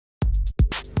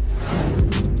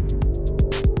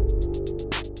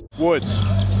Woods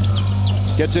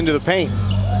gets into the paint.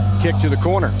 Kick to the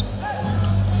corner.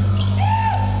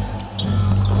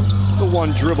 The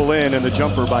one dribble in and the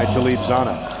jumper by Talib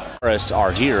Zanna.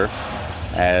 Are here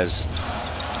as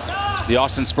the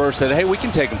Austin Spurs said, hey, we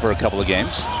can take them for a couple of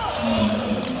games.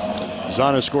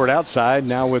 Zanna scored outside,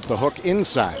 now with the hook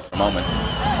inside. A moment.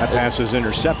 That pass is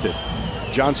intercepted.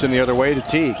 Johnson the other way to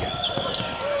Teague.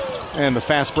 And the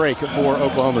fast break for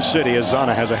Oklahoma City as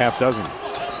Zanna has a half dozen.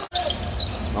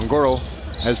 Mangoro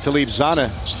has Talib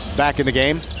Zanna back in the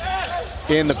game.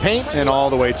 In the paint and all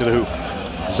the way to the hoop.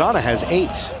 Zanna has 8.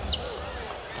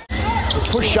 A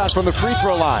push shot from the free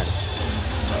throw line.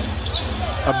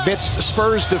 Amidst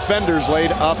Spurs defenders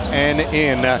laid up and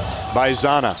in by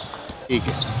Zanna.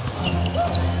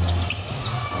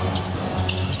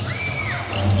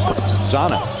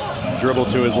 Zanna dribble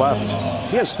to his left.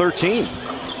 He has 13.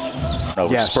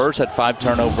 Yes. Spurs had 5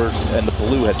 turnovers and the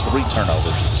Blue had 3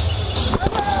 turnovers.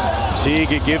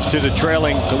 Teague gives to the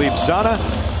trailing Talib Zanna.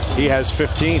 He has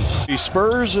 15. The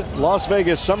Spurs Las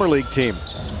Vegas Summer League team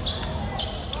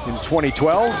in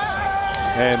 2012,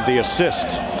 and the assist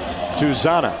to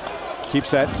Zanna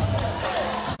keeps that.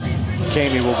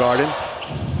 Kamey will guard him.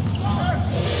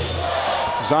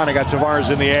 Zanna got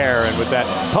Tavares in the air, and with that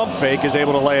pump fake is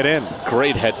able to lay it in.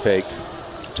 Great head fake.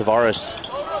 Tavares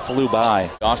flew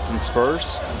by. Austin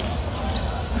Spurs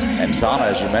and Zanna,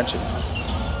 as you mentioned.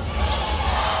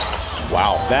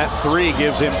 Wow, that 3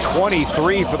 gives him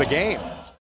 23 for the game.